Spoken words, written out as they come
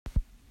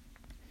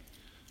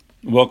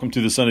Welcome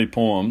to the Sunday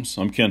Poems.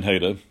 I'm Ken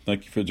Hayda.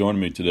 Thank you for joining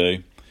me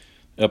today.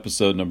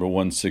 Episode number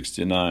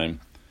 169.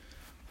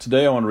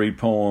 Today I want to read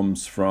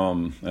poems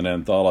from an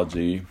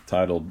anthology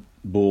titled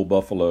Bull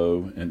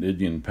Buffalo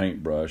Indian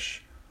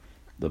Paintbrush,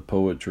 The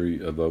Poetry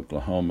of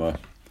Oklahoma,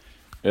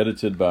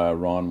 edited by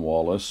Ron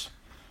Wallace.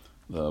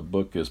 The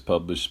book is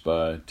published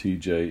by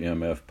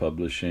TJMF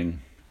Publishing.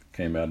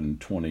 Came out in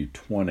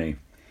 2020.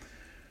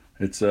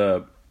 It's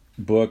a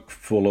book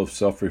full of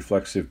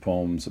self-reflexive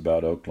poems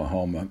about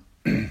Oklahoma.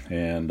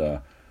 And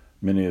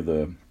many of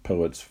the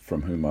poets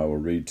from whom I will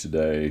read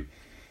today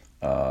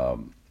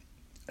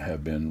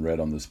have been read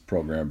on this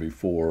program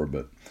before,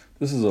 but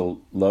this is a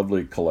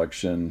lovely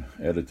collection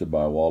edited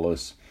by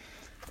Wallace,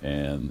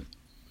 and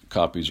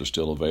copies are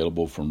still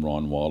available from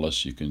Ron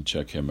Wallace. You can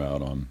check him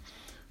out on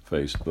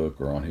Facebook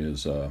or on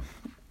his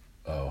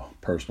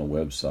personal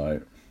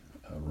website,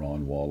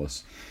 Ron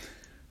Wallace,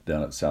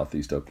 down at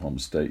Southeast Oklahoma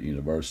State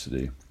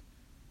University.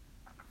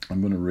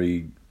 I'm going to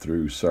read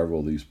through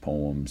several of these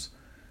poems.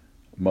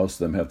 Most of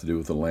them have to do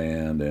with the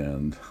land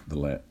and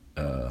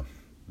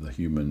the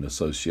human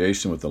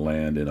association with the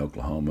land in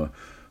Oklahoma,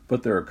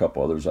 but there are a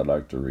couple others I'd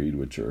like to read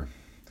which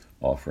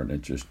offer an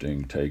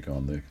interesting take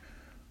on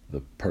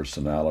the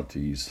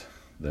personalities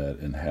that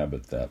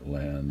inhabit that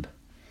land.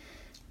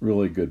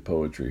 Really good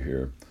poetry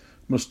here.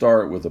 I'm going to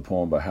start with a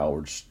poem by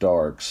Howard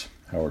Starks.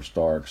 Howard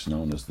Starks,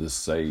 known as the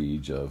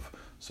sage of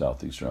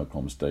Southeastern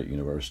Oklahoma State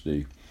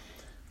University,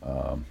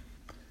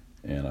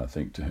 and I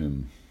think to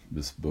whom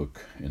this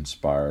book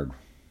inspired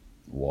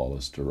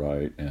Wallace to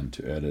write and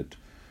to edit.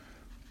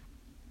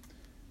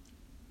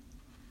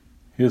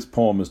 His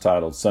poem is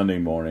titled Sunday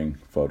Morning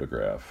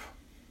Photograph.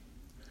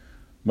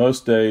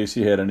 Most days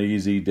he had an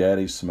easy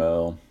daddy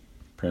smell,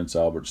 Prince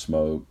Albert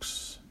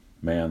smokes,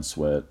 man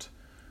sweat,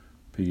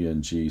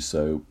 P&G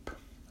soap,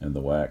 and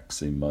the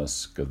waxy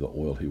musk of the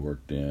oil he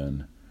worked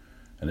in,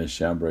 and his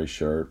chambray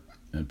shirt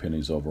and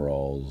Penny's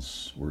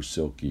overalls were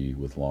silky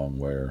with long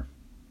wear.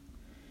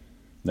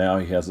 Now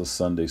he has a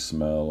Sunday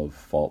smell of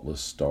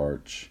faultless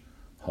starch,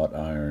 hot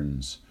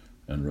irons,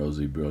 and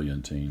rosy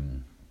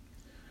brilliantine.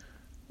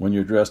 When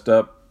you're dressed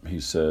up, he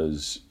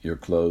says, your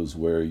clothes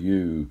wear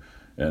you,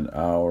 and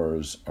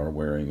ours are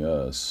wearing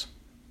us.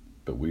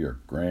 But we are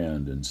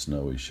grand in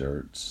snowy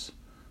shirts,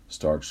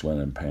 starched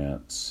linen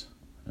pants,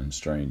 and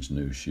strange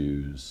new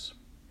shoes.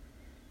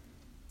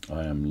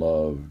 I am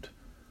loved,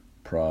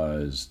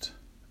 prized,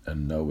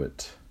 and know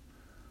it.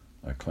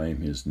 I claim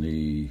his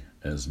knee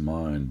as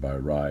mine by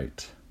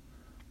right,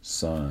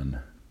 son,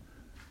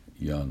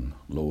 young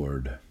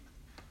lord.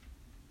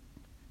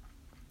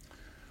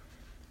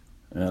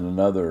 And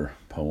another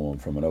poem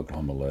from an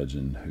Oklahoma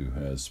legend who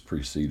has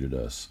preceded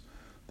us.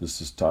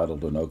 This is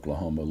titled An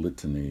Oklahoma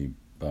Litany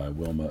by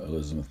Wilma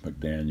Elizabeth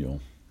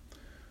McDaniel,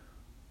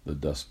 the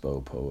Dust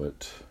Bowl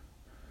poet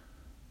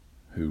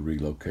who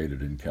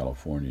relocated in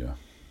California,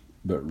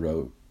 but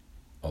wrote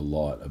a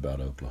lot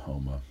about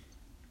Oklahoma.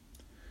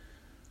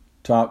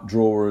 Top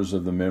drawers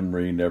of the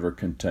memory never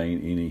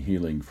contain any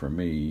healing for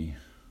me.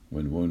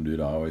 When wounded,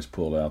 I always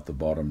pull out the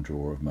bottom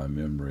drawer of my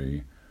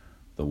memory,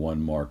 the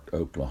one marked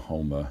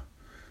Oklahoma.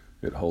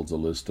 It holds a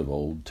list of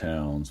old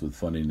towns with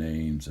funny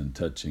names and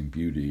touching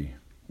beauty,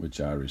 which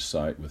I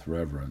recite with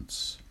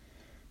reverence.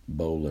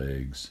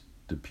 Bowlegs,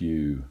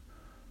 Depew,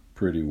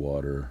 Pretty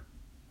Water,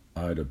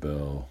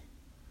 Idabel,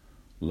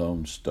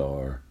 Lone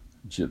Star,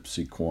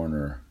 Gypsy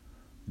Corner,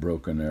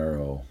 Broken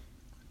Arrow,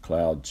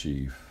 Cloud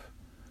Chief,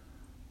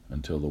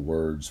 until the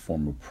words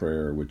form a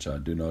prayer which I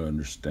do not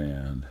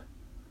understand,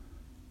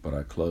 but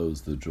I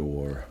close the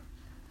drawer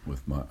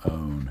with my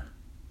own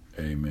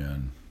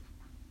amen.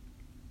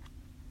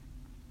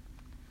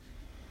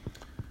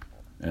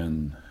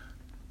 And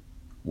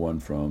one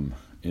from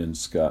N.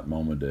 Scott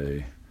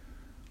Momaday,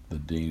 the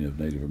Dean of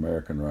Native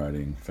American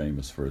Writing,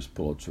 famous for his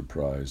Pulitzer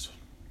Prize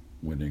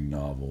winning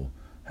novel,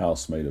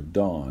 Housemaid of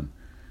Dawn.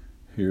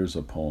 Here's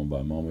a poem by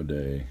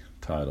Momaday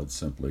titled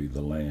simply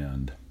The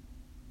Land.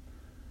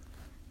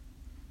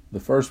 The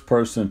first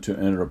person to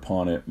enter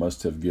upon it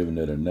must have given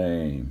it a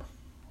name,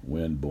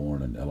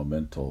 wind-born and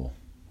elemental,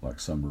 like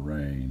summer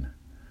rain.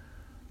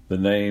 The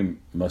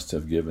name must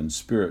have given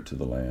spirit to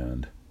the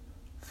land,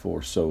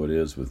 for so it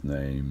is with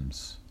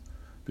names.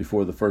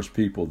 Before the first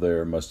people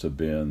there must have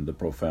been the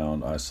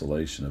profound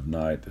isolation of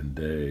night and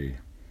day,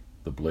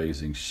 the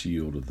blazing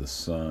shield of the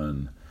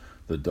sun,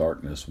 the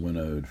darkness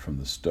winnowed from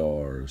the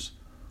stars,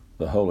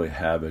 the holy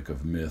havoc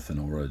of myth and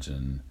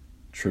origin,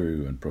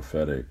 true and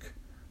prophetic,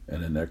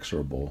 and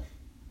inexorable,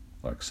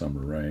 like summer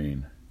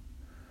rain.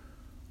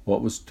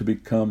 What was to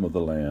become of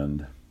the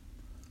land?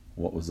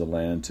 What was the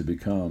land to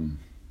become?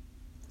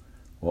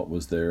 What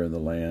was there in the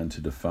land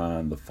to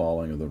define the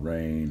falling of the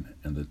rain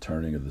and the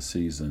turning of the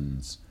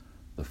seasons,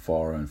 the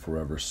far and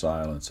forever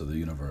silence of the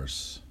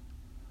universe?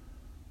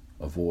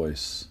 A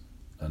voice,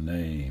 a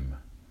name,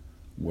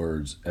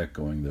 words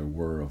echoing their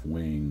whir of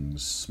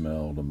wings,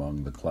 smelled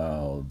among the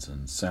clouds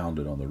and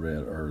sounded on the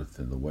red earth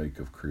in the wake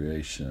of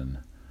creation.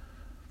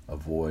 A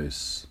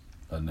voice,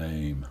 a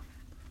name,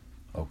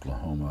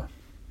 Oklahoma.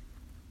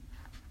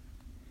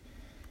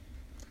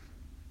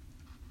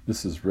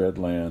 This is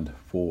Redland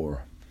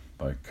 4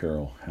 by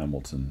Carol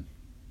Hamilton.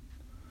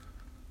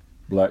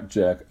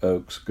 Blackjack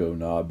oaks go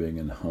knobbing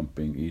and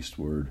humping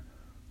eastward,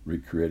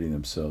 recreating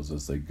themselves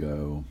as they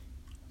go,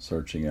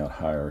 searching out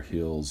higher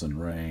hills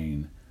and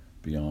rain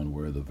beyond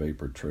where the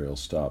vapor trail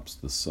stops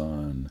the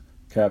sun,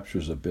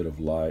 captures a bit of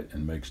light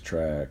and makes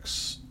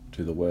tracks.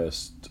 To the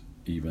west,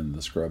 even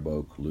the scrub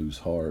oak lose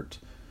heart,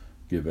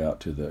 give out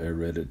to the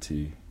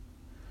aridity.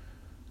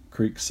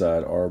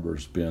 Creekside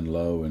arbors bend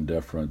low in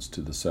deference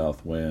to the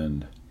south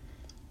wind.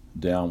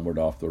 Downward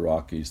off the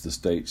Rockies, the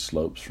state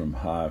slopes from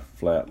high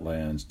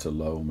flatlands to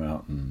low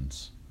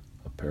mountains,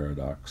 a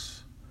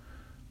paradox.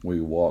 We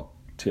walk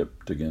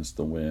tipped against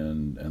the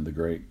wind and the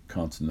great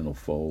continental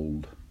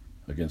fold,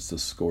 against the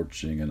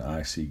scorching and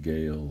icy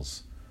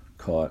gales,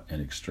 caught in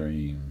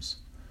extremes.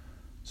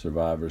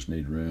 Survivors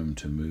need room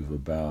to move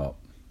about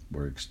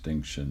where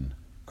extinction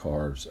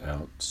carves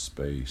out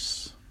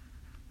space.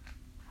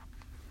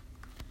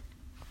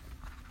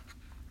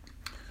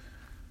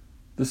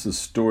 This is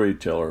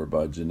Storyteller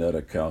by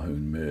Janetta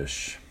Calhoun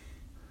Mish,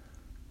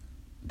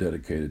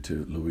 dedicated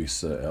to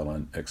Louisa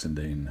Ellen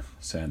Exendine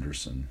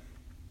Sanderson.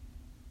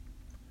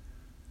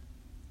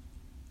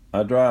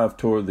 I drive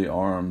toward the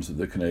arms of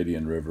the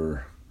Canadian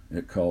River.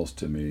 It calls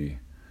to me,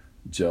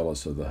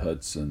 jealous of the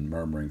Hudson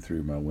murmuring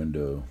through my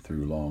window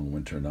through long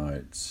winter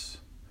nights.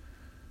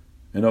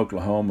 In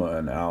Oklahoma,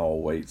 an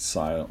owl waits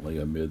silently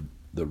amid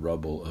the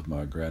rubble of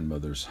my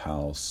grandmother's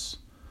house.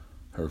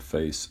 Her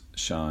face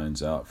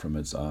shines out from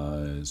its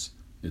eyes.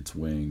 Its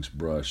wings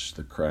brush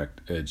the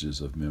cracked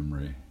edges of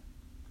memory.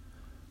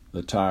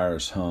 The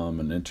tires hum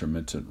and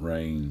intermittent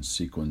rain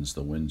sequins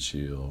the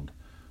windshield.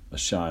 A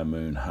shy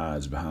moon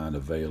hides behind a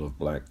veil of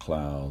black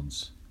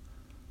clouds.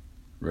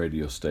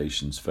 Radio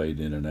stations fade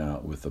in and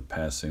out with the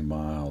passing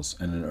miles,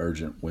 and an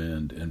urgent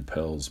wind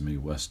impels me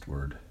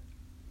westward.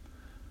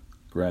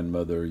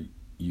 Grandmother,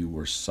 you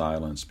were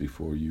silenced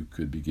before you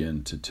could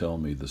begin to tell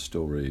me the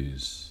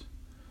stories.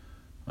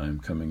 I am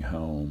coming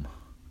home.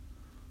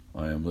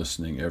 I am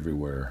listening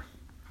everywhere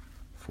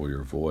for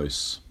your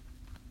voice.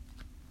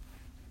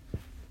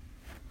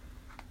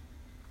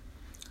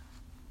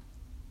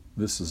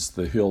 This is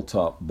The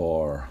Hilltop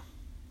Bar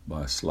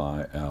by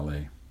Sly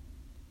Alley.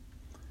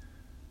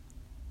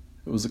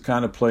 It was the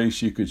kind of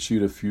place you could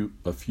shoot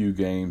a few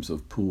games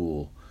of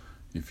pool.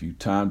 If you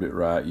timed it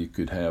right, you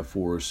could have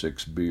 4 or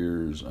 6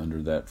 beers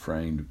under that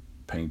framed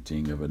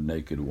painting of a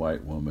naked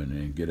white woman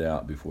and get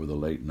out before the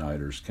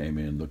late-nighters came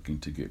in looking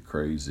to get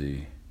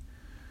crazy.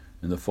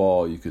 In the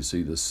fall, you could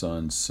see the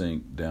sun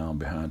sink down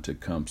behind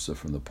Tecumseh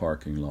from the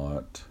parking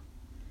lot.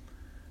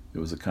 It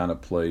was the kind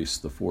of place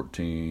the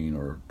 14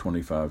 or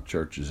 25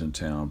 churches in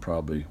town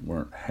probably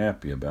weren't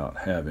happy about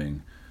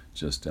having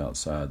just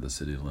outside the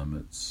city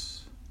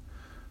limits.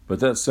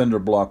 But that cinder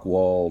block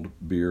walled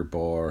beer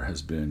bar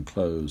has been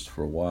closed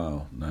for a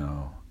while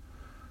now.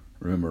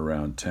 Rumor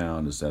around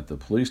town is that the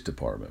police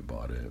department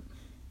bought it.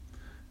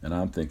 And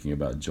I'm thinking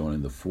about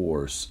joining the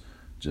force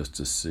just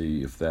to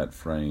see if that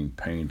framed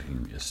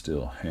painting is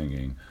still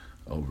hanging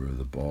over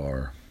the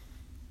bar.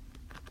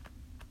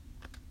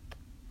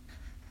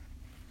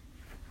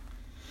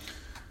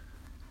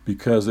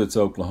 Because It's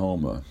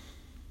Oklahoma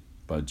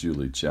by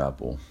Julie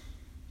Chappell.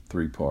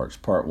 3 parts.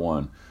 Part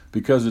 1.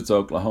 Because it's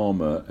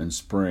Oklahoma and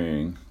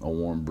spring, a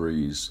warm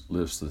breeze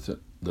lifts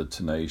the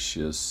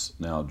tenacious,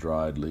 now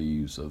dried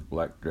leaves of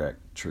blackjack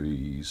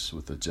trees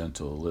with a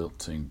gentle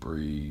lilting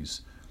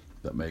breeze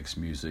that makes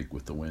music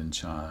with the wind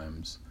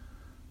chimes,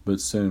 but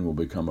soon will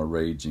become a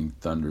raging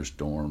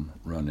thunderstorm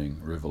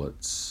running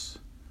rivulets,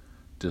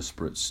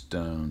 disparate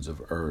stones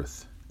of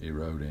earth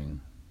eroding.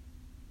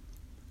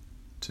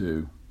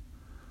 2.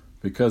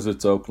 Because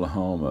it's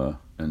Oklahoma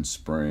and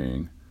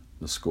spring,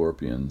 the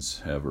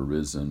scorpions have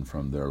arisen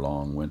from their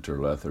long winter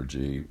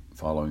lethargy,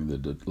 following the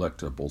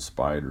delectable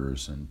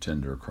spiders and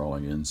tender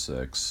crawling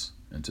insects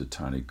into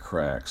tiny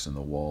cracks in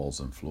the walls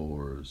and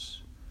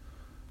floors.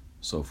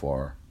 So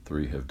far,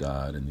 3 have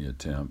died in the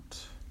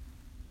attempt.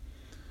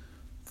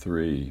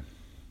 3.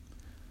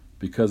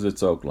 Because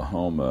it's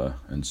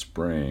Oklahoma and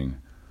spring,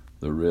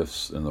 the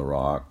rifts in the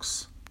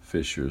rocks,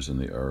 fissures in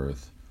the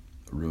earth,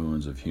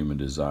 ruins of human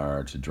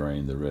desire to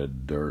drain the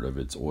red dirt of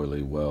its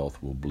oily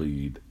wealth will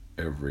bleed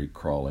every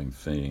crawling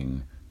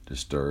thing,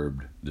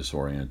 disturbed,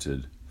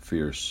 disoriented,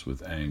 fierce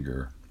with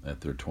anger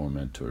at their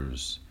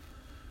tormentors.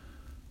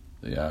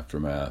 The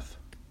aftermath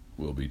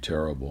will be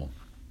terrible.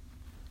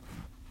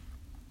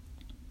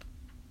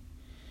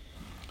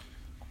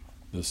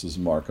 This is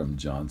Markham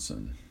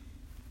Johnson.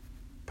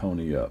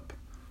 Pony Up,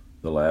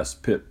 the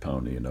last pit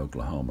pony in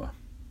Oklahoma.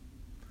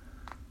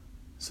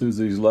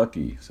 Susie's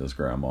lucky, says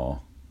Grandma,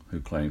 who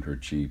claimed her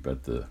cheap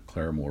at the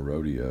Claremore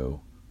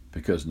Rodeo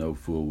because no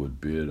fool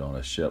would bid on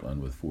a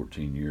Shetland with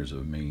 14 years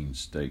of mean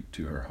staked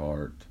to her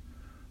heart.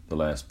 The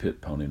last pit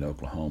pony in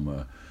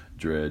Oklahoma,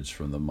 dredged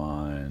from the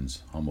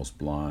mines, almost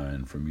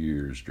blind from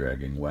years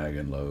dragging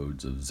wagon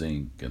loads of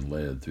zinc and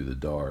lead through the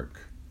dark.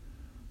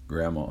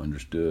 Grandma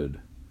understood.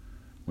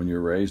 When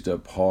you're raised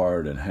up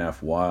hard and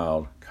half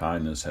wild,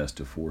 kindness has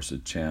to force a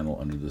channel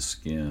under the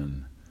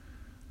skin.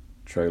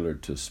 trailer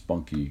to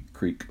Spunky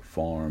Creek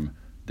Farm.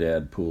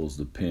 Dad pulls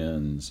the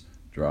pins,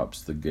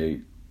 drops the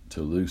gate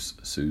to loose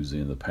Susie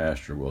in the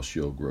pasture while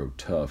she'll grow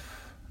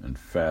tough and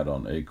fat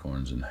on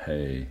acorns and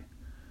hay.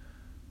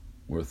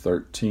 We're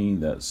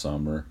 13 that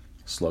summer,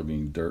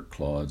 slugging dirt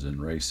clods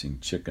and racing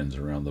chickens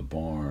around the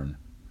barn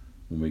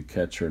when we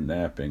catch her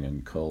napping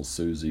and cull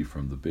Susie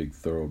from the big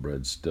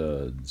thoroughbred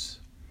studs.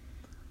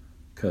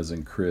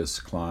 Cousin Chris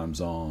climbs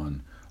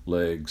on,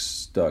 legs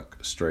stuck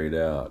straight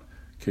out,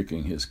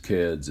 kicking his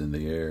keds in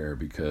the air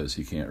because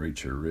he can't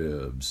reach her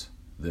ribs,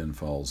 then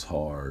falls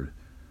hard.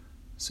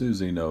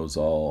 Susie knows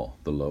all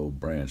the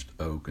low-branched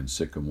oak and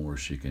sycamore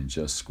she can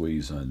just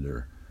squeeze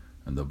under,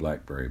 and the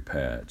blackberry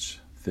patch,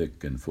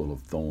 thick and full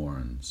of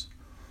thorns.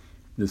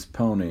 This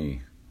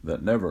pony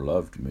that never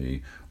loved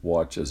me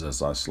watches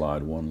as I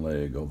slide one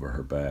leg over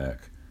her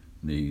back,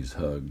 knees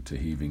hugged to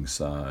heaving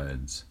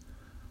sides.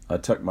 I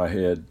tuck my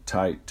head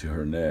tight to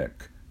her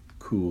neck,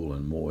 cool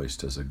and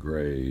moist as a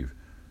grave,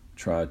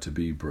 try to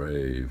be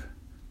brave,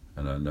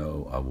 and I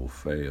know I will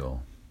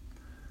fail.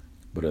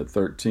 But at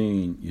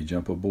 13, you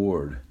jump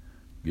aboard,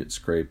 get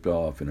scraped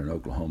off in an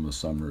Oklahoma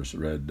summer's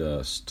red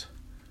dust,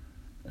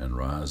 and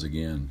rise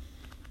again.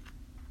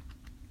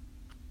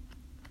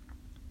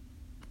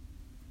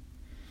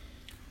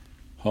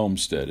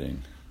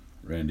 Homesteading,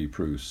 Randy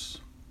Pruce.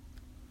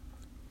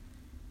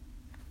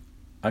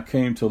 I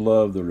came to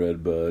love the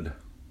redbud,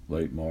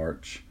 late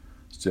March,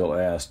 still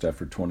asked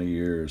after 20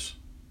 years,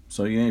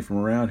 "So you ain't from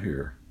around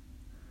here?"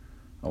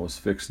 I was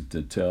fixing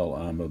to tell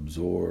I'm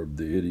absorbed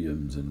the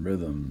idioms and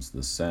rhythms,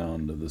 the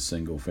sound of the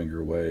single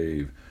finger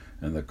wave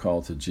and the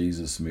call to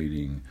Jesus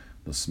meeting,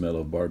 the smell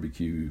of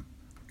barbecue,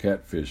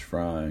 catfish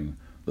frying,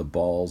 the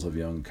balls of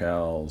young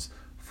cows,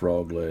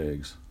 frog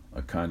legs,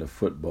 a kind of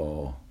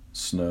football,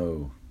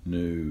 snow,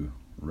 new,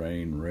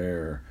 rain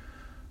rare.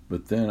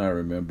 But then I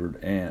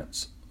remembered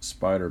ants,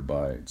 spider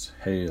bites,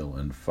 hail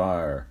and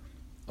fire,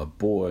 a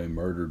boy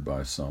murdered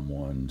by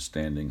someone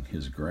standing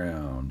his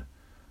ground.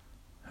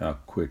 How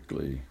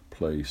quickly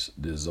place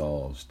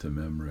dissolves to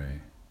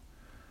memory.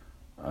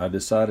 I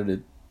decided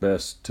it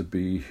best to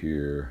be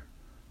here,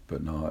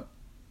 but not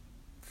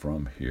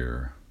from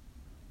here.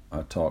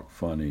 I talk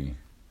funny,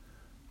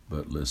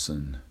 but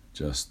listen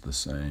just the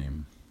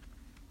same.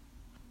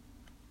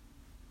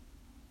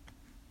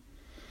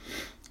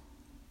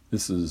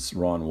 This is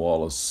Ron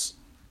Wallace,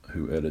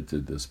 who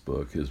edited this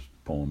book. His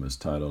poem is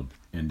titled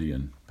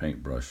Indian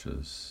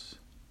Paintbrushes.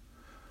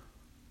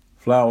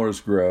 Flowers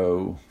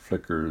grow,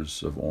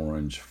 flickers of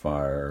orange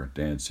fire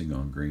dancing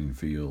on green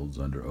fields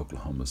under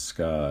Oklahoma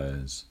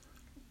skies.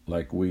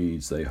 Like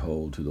weeds, they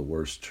hold to the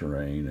worst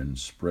terrain and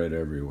spread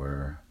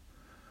everywhere.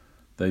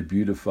 They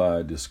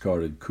beautify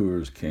discarded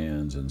Coors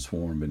cans and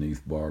swarm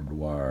beneath barbed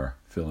wire,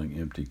 filling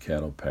empty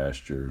cattle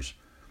pastures,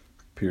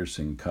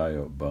 piercing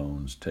coyote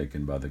bones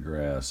taken by the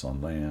grass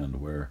on land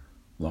where,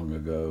 long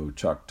ago,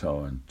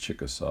 Choctaw and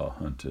Chickasaw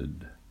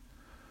hunted.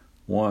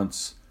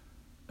 Once,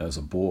 as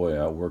a boy,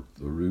 I worked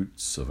the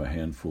roots of a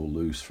handful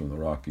loose from the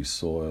rocky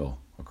soil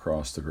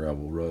across the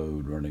gravel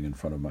road running in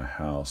front of my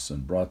house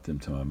and brought them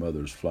to my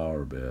mother's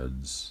flower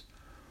beds.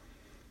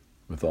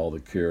 With all the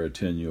care a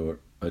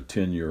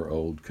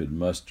 10-year-old could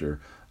muster,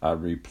 I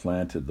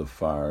replanted the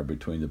fire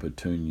between the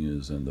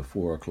petunias and the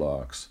 4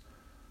 o'clocks.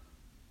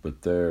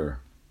 But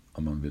there,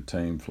 among the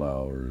tame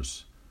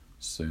flowers,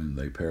 soon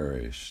they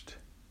perished.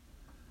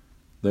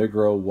 They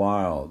grow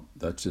wild.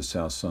 That's just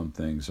how some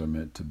things are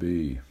meant to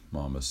be,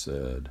 Mama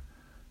said,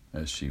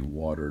 as she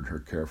watered her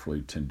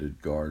carefully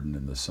tended garden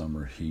in the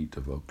summer heat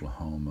of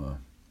Oklahoma.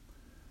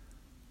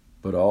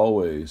 But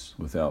always,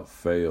 without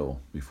fail,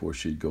 before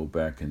she'd go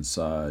back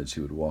inside, she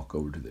would walk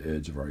over to the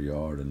edge of our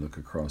yard and look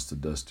across the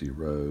dusty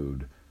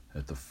road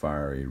at the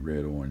fiery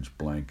red-orange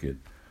blanket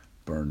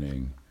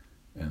burning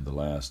and the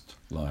last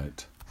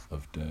light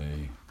of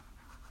day.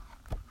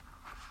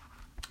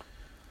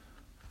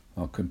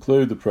 I'll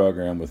conclude the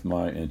program with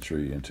my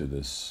entry into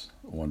this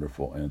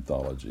wonderful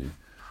anthology.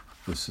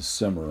 This is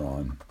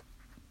Cimarron.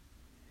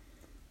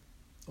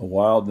 A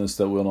wildness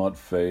that will not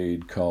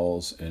fade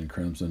calls in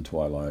crimson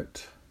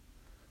twilight.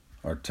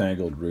 Our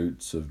tangled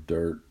roots of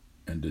dirt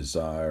and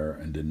desire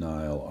and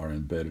denial are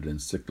embedded in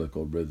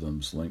cyclical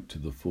rhythms linked to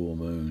the full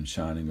moon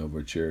shining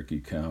over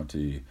Cherokee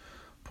County,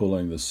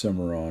 pulling the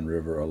Cimarron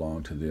River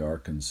along to the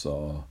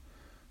Arkansas,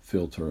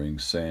 filtering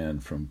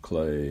sand from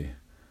clay,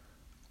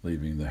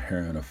 leaving the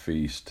heron a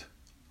feast,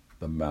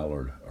 the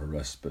mallard a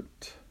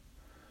respite.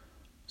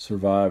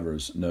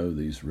 Survivors know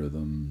these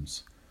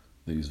rhythms,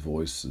 these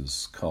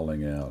voices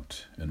calling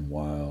out in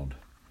wild,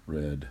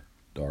 red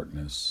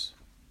darkness.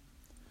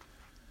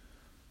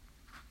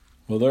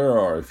 Well, there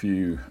are a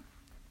few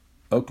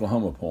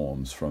Oklahoma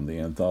poems from the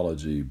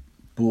anthology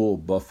Bull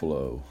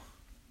Buffalo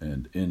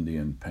and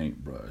Indian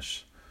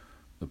Paintbrush,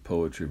 The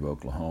Poetry of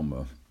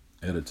Oklahoma,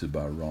 edited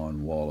by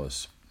Ron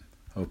Wallace.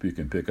 Hope you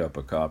can pick up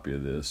a copy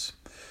of this.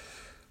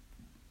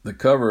 The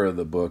cover of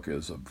the book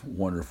is a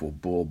wonderful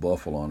bull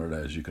buffalo on it,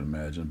 as you can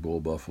imagine, bull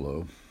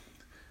buffalo.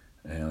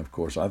 And, of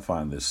course, I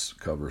find this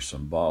cover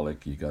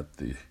symbolic. You got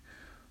the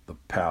the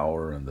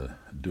power and the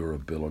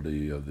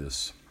durability of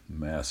this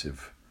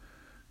massive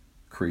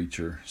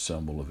creature,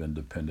 symbol of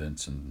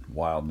independence and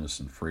wildness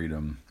and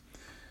freedom.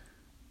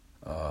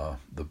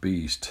 The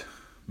beast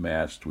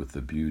matched with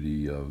the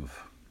beauty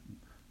of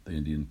the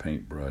Indian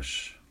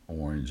paintbrush,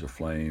 orange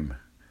aflame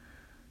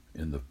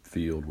in the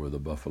field where the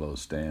buffalo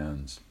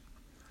stands.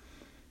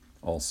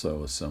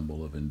 Also a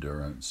symbol of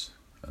endurance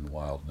and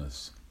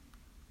wildness.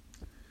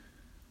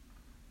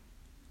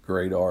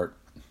 Great art,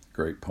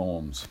 great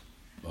poems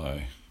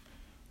by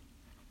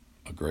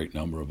a great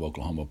number of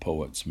Oklahoma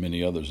poets,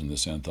 many others in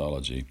this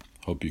anthology.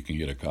 Hope you can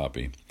get a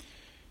copy.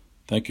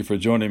 Thank you for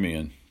joining me,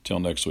 and until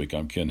next week,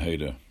 I'm Ken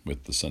Hayda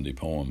with the Sunday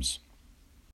Poems.